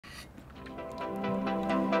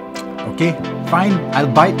Okay, fine, I'll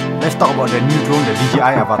bite. Let's talk about the new drone, the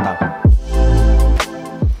DJI Avata.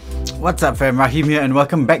 What's up fam, Rahim here and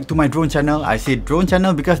welcome back to my drone channel. I say drone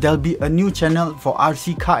channel because there'll be a new channel for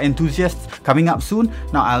RC car enthusiasts coming up soon.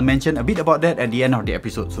 Now I'll mention a bit about that at the end of the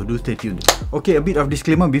episode, so do stay tuned. Okay, a bit of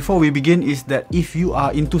disclaimer before we begin is that if you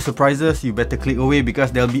are into surprises, you better click away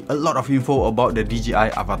because there'll be a lot of info about the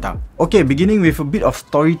DJI Avata. Okay, beginning with a bit of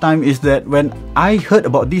story time is that when I heard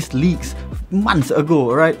about these leaks months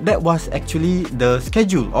ago, right, that was actually the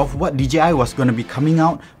schedule of what DJI was going to be coming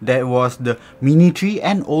out. There was the Mini 3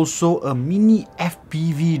 and also a mini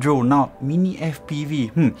FPV drone. Now, mini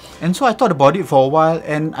FPV, and so I thought about it for a while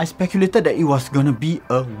and I speculated that it was going to be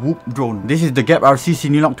a Whoop drone. This is the Gap RC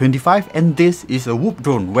Sunnylife 25 and this is a Whoop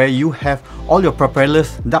drone where you have all your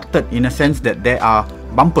propellers ducted in a sense that there are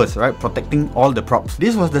bumpers, right, protecting all the props.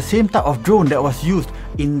 This was the same type of drone that was used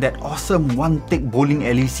in that awesome one-take bowling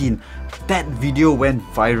alley scene. That video went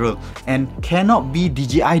viral and cannot be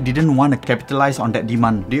DJI didn't want to capitalize on that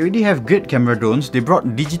demand. They already have great camera drones. They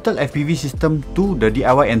brought digital FPV system to the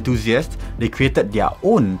DIY enthusiasts. They created their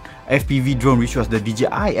own FPV drone, which was the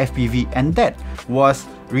DJI FPV, and that was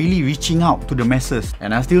really reaching out to the masses.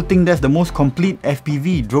 And I still think that's the most complete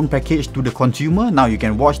FPV drone package to the consumer. Now you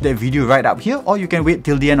can watch that video right up here or you can wait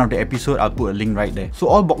till the end of the episode. I'll put a link right there. So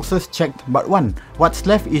all boxes checked but one. What's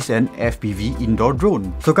left is an FPV indoor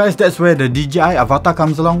drone. So guys, that's where the DJI Avata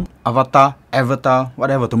comes along. Avatar,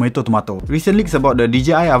 whatever, tomato. Recent leaks about the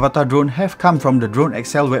DJI Avata drone have come from the Drone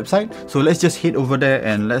Excel website. So let's just head over there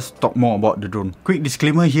and let's talk more about the drone. Quick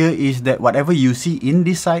disclaimer here is that whatever you see in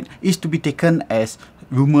this site is to be taken as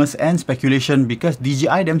rumors and speculation because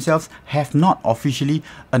DJI themselves have not officially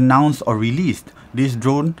announced or released this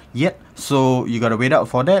drone yet. So you gotta wait out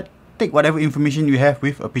for that. Take whatever information you have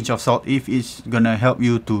with a pinch of salt if it's gonna help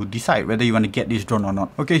you to decide whether you want to get this drone or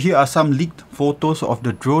not. Okay, here are some leaked photos of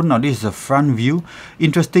the drone. Now this is a front view.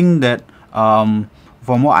 Interesting that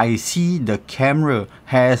from what I see, the camera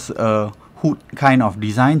has a hood kind of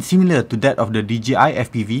design similar to that of the DJI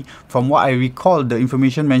FPV. From what I recall, the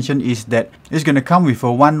information mentioned is that it's going to come with a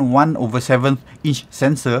 1/7 inch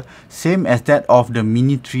sensor, same as that of the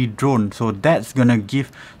Mini 3 drone. So that's going to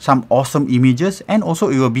give some awesome images and also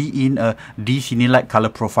it will be in a Sunnylife color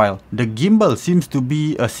profile. The gimbal seems to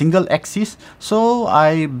be a single axis, so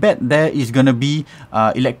I bet there is going to be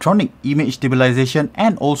electronic image stabilization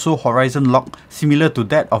and also horizon lock similar to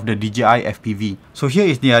that of the DJI FPV. So here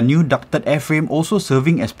is their new ducted airframe also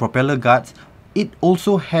serving as propeller guards. It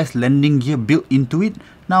also has landing gear built into it.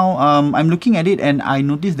 Now I'm looking at it and I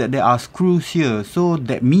noticed that there are screws here, so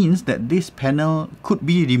that means that this panel could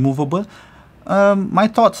be removable. My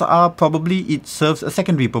thoughts are probably it serves a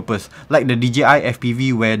secondary purpose, like the DJI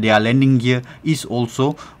FPV where their landing gear is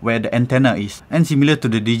also where the antenna is. And similar to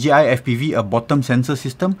the DJI FPV, a bottom sensor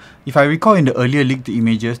system. If I recall in the earlier leaked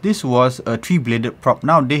images, this was a 3-bladed prop.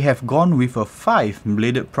 Now they have gone with a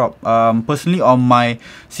 5-bladed prop. Personally on my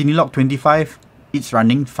Sunnylife 25, it's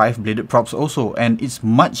running 5-bladed props also, and it's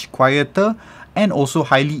much quieter and also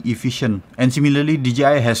highly efficient. And similarly,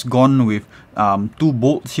 DJI has gone with 2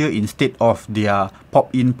 bolts here instead of their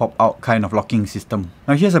pop in pop out kind of locking system.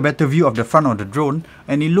 Now here's a better view of the front of the drone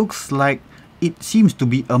and it looks like it seems to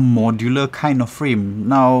be a modular kind of frame.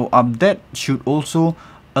 Now that should also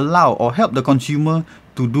allow or help the consumer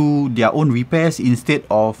to do their own repairs instead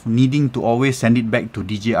of needing to always send it back to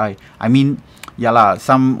DJI. I mean, yeah lah,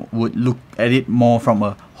 some would look at it more from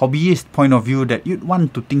a hobbyist point of view that you'd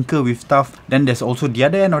want to tinker with stuff. Then there's also the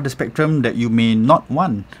other end of the spectrum that you may not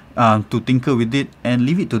want to tinker with it and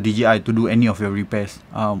leave it to DJI to do any of your repairs.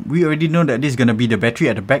 We already know that this is going to be the battery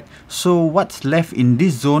at the back, so what's left in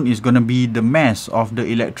this zone is going to be the mess of the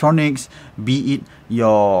electronics, be it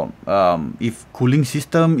your if cooling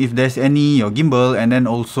system, if there's any, your gimbal, and then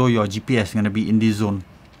also your GPS going to be in this zone.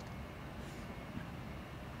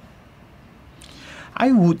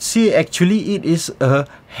 I would say actually it is a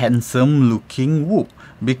handsome looking Whoop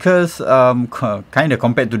because kind of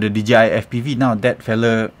compared to the DJI FPV, now that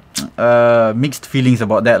fella mixed feelings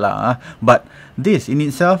about that lah, but this in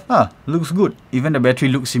itself looks good. Even the battery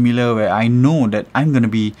looks similar where I know that I'm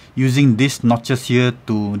gonna be using these notches here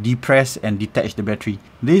to depress and detach the battery.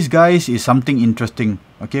 This guys is something interesting.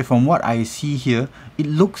 Okay, from what I see here, it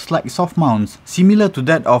looks like soft mounts similar to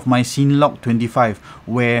that of my Sunnylife 25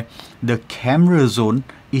 where the camera zone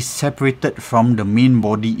is separated from the main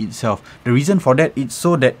body itself. The reason for that is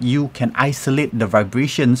so that you can isolate the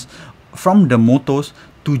vibrations from the motors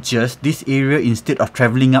to just this area instead of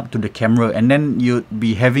traveling up to the camera, and then you'd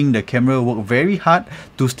be having the camera work very hard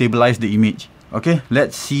to stabilize the image. Okay,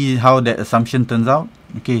 let's see how that assumption turns out.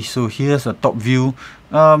 Okay, so here's a top view.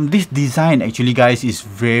 This design actually, guys, is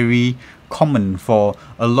very common for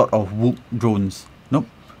a lot of Whoop drones. Nope,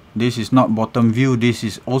 this is not bottom view. This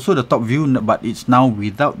is also the top view, but it's now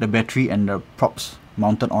without the battery and the props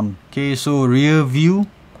mounted on. Okay, so rear view,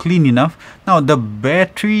 clean enough. Now the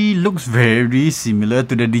battery looks very similar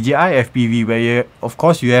to the DJI FPV, where of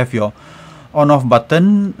course you have your on-off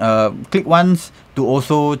button. Click once to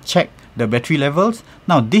also check the battery levels.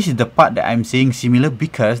 Now this is the part that I'm saying similar,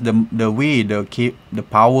 because the way the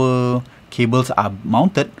power cables are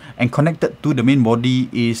mounted and connected to the main body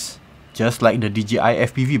is just like the DJI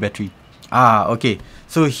FPV battery. Okay,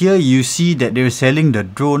 so here you see that they're selling the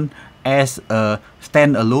drone as a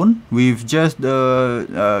standalone with just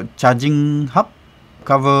the charging hub,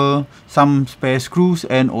 cover, some spare screws,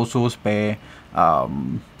 and also spare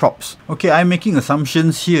props. Okay, I'm making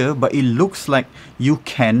assumptions here, but it looks like you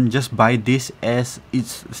can just buy this as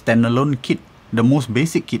its standalone kit, the most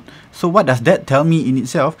basic kit. So what does that tell me in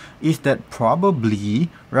itself is that probably,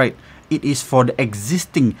 right, it is for the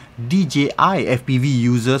existing DJI FPV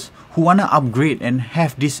users who wanna upgrade and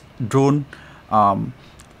have this drone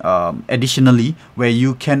additionally, where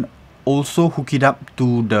you can also hook it up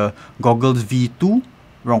to the Goggles V2,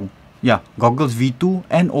 Goggles V2,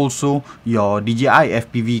 and also your DJI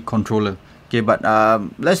FPV controller. Okay, but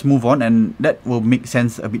let's move on, and that will make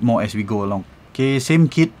sense a bit more as we go along. Okay, same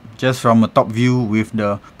kit, just from a top view with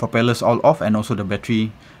the propellers all off and also the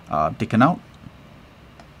battery taken out.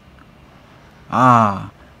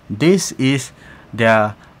 This is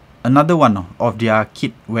another one of their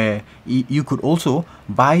kit where you could also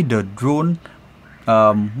buy the drone.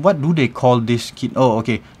 What do they call this kit?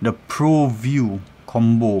 The Pro View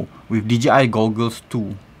Combo with DJI Goggles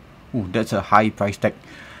 2. Ooh, that's a high price tag.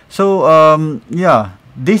 So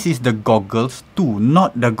this is the Goggles 2,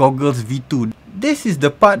 not the Goggles V2. This is the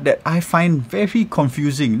part that I find very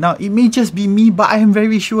confusing. Now, it may just be me, but I am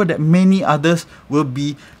very sure that many others will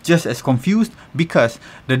be just as confused, because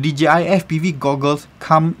the DJI FPV goggles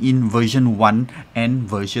come in version 1 and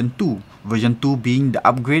version 2. Version 2 being the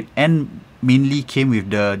upgrade and mainly came with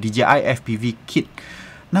the DJI FPV kit.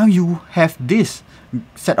 Now you have this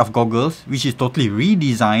set of goggles which is totally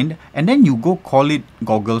redesigned, and then you go call it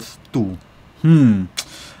Goggles 2.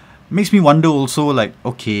 Makes me wonder also, like,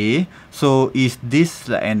 okay, so is this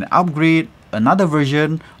an upgrade, another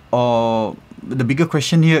version, or the bigger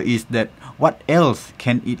question here is that what else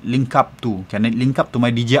can it link up to? Can it link up to my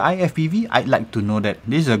DJI FPV? I'd like to know that.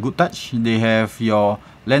 This is a good touch. They have your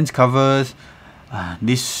lens covers,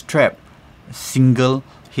 this strap, single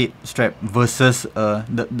head strap versus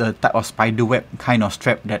the type of spider web kind of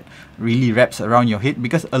strap that really wraps around your head,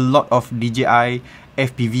 because a lot of DJI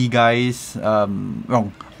FPV guys,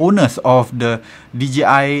 owners of the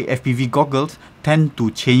DJI FPV goggles tend to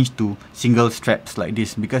change to single straps like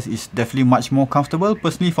this, because it's definitely much more comfortable.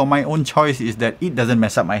 Personally, for my own choice, is that it doesn't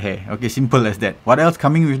mess up my hair. Okay, simple as that. What else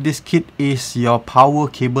coming with this kit is your power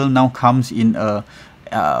cable now comes in a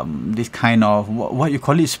this kind of what you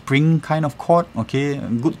call it, spring kind of cord. Okay,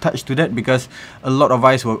 good touch to that, because a lot of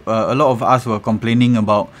us were complaining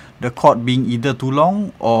about the cord being either too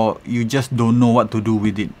long or you just don't know what to do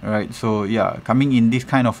with it, right? So yeah, coming in this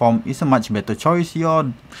kind of form is a much better choice.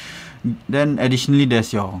 Then additionally,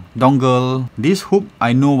 there's your dongle. This hook,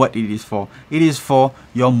 I know what it is for. It is for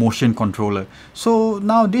your motion controller. So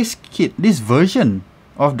now this kit, this version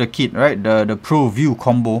of the kit, right, the Pro View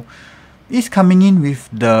Combo, is coming in with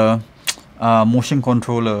the motion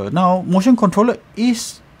controller. Now, motion controller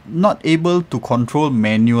is not able to control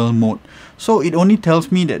manual mode. So it only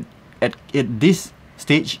tells me that at this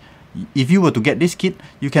stage, if you were to get this kit,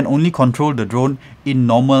 you can only control the drone in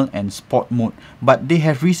normal and sport mode. But they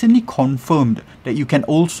have recently confirmed that you can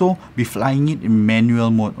also be flying it in manual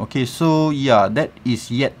mode. Okay, so yeah, that is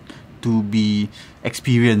yet to be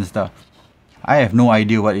experienced. I have no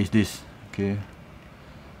idea what is this. Okay.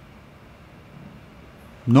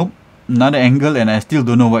 Nope, another angle, and I still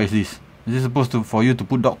don't know what is this. Is this supposed to for you to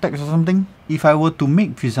put dog tags or something? If I were to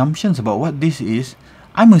make presumptions about what this is,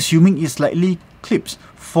 I'm assuming it's likely clips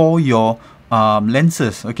for your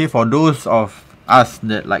lenses. Okay, for those of us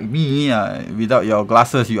that, like me, without your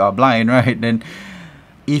glasses you are blind, right? Then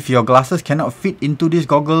if your glasses cannot fit into these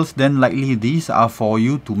goggles, then likely these are for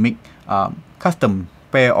you to make custom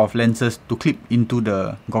pair of lenses to clip into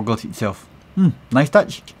the goggles itself. Nice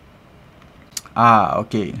touch.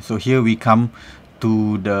 Okay, so here we come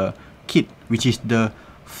to the kit, which is the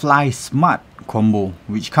Fly Smart combo,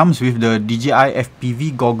 which comes with the DJI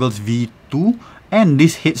FPV Goggles V2 and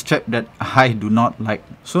this head strap that I do not like.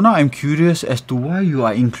 So now I'm curious as to why you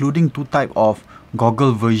are including two type of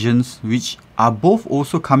goggle versions, which are both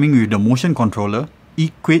also coming with the motion controller,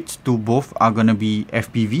 equates to both are gonna be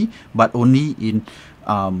FPV, but only in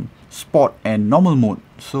sport and normal mode.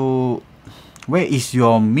 So where is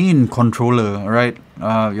your main controller, right?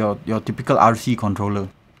 Your typical RC controller.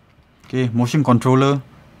 Okay, motion controller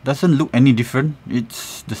doesn't look any different.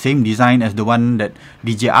 It's the same design as the one that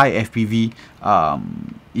DJI FPV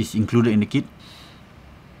is included in the kit.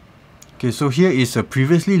 Okay, so here is a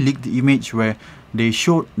previously leaked image where they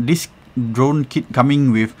showed this drone kit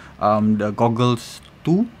coming with the Goggles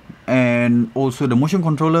 2 and also the motion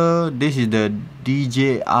controller. This is the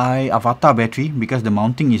DJI Avata battery because the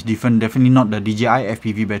mounting is different, definitely not the DJI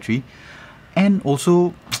FPV battery, and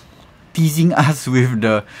also teasing us with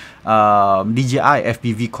the DJI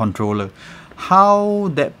FPV controller.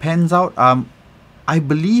 How that pans out, I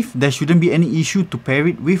believe there shouldn't be any issue to pair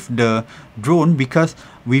it with the drone because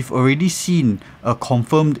we've already seen a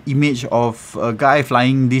confirmed image of a guy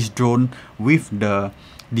flying this drone with the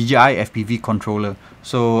DJI FPV controller.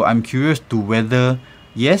 So I'm curious to whether,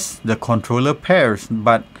 yes, the controller pairs,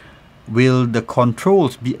 but will the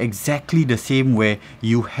controls be exactly the same where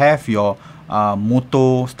you have your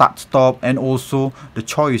moto, start stop, and also the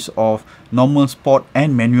choice of normal, sport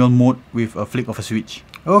and manual mode with a flick of a switch.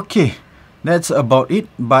 Okay, that's about it,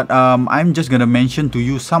 but I'm just gonna mention to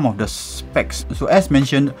you some of the specs. So as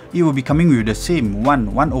mentioned, it will be coming with the same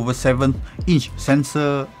 1/7 inch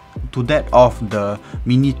sensor to that of the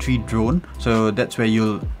Mini 3 drone, so that's where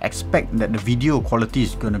you'll expect that the video quality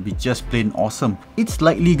is gonna be just plain awesome. It's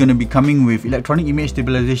likely gonna be coming with electronic image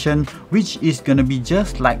stabilization, which is gonna be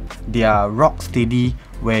just like their rock steady,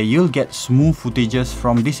 where you'll get smooth footages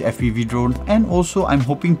from this FPV drone. And also I'm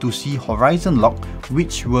hoping to see horizon lock,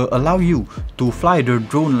 which will allow you to fly the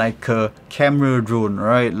drone like a camera drone,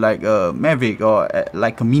 right? Like a Mavic or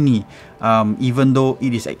like a Mini, even though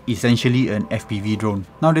it is essentially an FPV drone.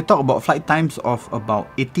 Now they talk about flight times of about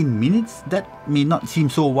 18 minutes. That may not seem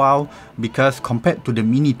so wow because compared to the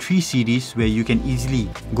Mini 3 series where you can easily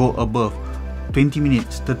go above 20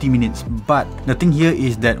 minutes, 30 minutes. But the thing here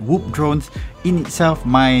is that Whoop drones in itself,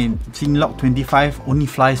 my Cinelog 25 only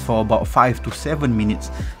flies for about 5 to 7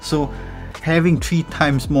 minutes. So having 3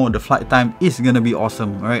 times more the flight time is gonna be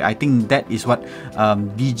awesome, right? I think that is what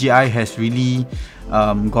DJI has really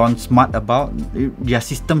gone smart about. Their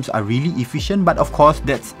systems are really efficient, but of course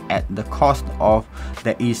that's at the cost of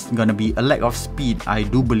there is gonna be a lack of speed. I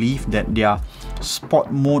do believe that their sport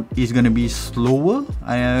mode is gonna be slower,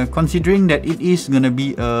 considering that it is gonna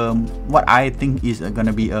be what I think is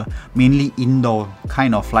gonna be a mainly indoor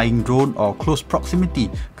kind of flying drone or close proximity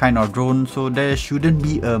kind of drone, so there shouldn't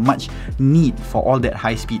be much need for all that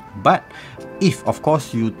high speed. But if of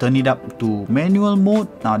course you turn it up to manual mode,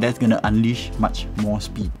 now that's gonna unleash much more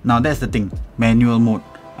speed. Now that's the thing, manual mode.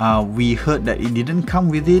 We heard that it didn't come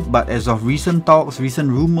with it, but as of recent talks, recent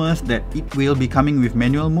rumors that it will be coming with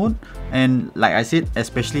manual mode. And like I said,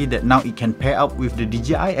 especially that now it can pair up with the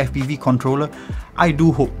DJI FPV controller, I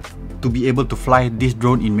do hope to be able to fly this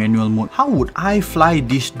drone in manual mode. How would I fly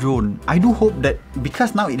this drone? I do hope that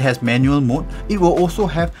because now it has manual mode, it will also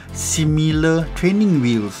have similar training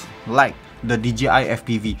wheels like the DJI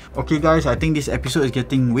FPV. Okay guys, I think this episode is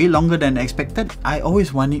getting way longer than expected. I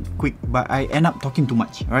always want it quick, but I end up talking too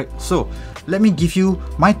much, right? So let me give you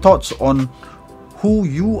my thoughts on who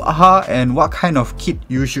you are and what kind of kit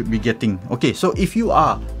you should be getting. Okay, so if you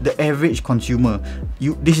are the average consumer,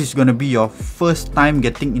 this is gonna be your first time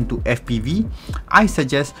getting into FPV, I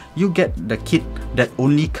suggest you get the kit that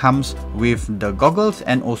only comes with the goggles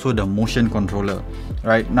and also the motion controller.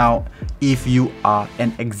 Right now, if you are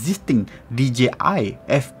an existing DJI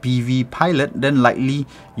FPV pilot, then likely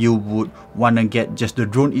you would wanna get just the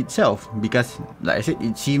drone itself, because like I said,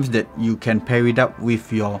 it seems that you can pair it up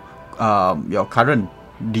with your current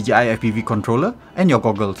DJI FPV controller and your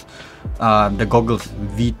goggles, the Goggles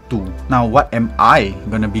V2. Now what am I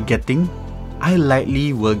gonna be getting? I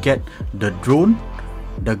likely will get the drone,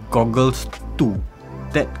 the Goggles 2,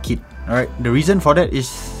 that kit. Alright, the reason for that is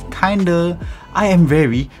kinda, I am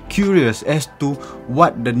very curious as to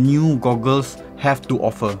what the new goggles have to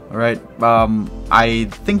offer, right? I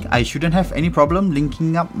think I shouldn't have any problem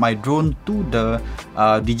linking up my drone to the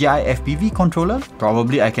DJI FPV controller.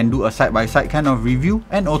 Probably I can do a side-by-side kind of review,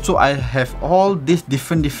 and also I have all these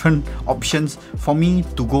different options for me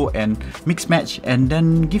to go and mix match and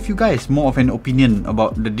then give you guys more of an opinion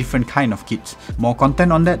about the different kind of kits. More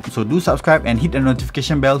content on that, so do subscribe and hit the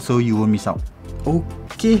notification bell so you won't miss out.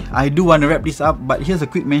 Okay, I do want to wrap this up, but here's a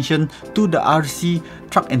quick mention to the RC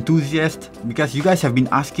truck enthusiast, because you guys have been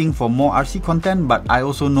asking for more RC content, but I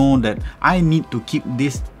also know that I need to keep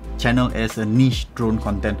this channel as a niche drone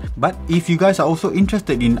content. But if you guys are also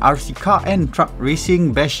interested in RC car and truck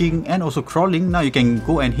racing, bashing, and also crawling, now you can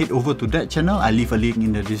go and head over to that channel. I'll leave a link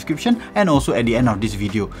in the description and also at the end of this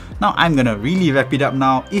video. Now I'm gonna really wrap it up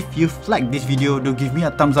now. If you've liked this video, do give me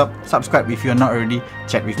a thumbs up, subscribe if you're not already,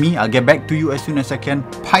 chat with me, I'll get back to you as soon as I can.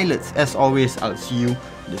 Pilots, as always, I'll see you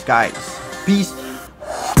in the skies. Peace.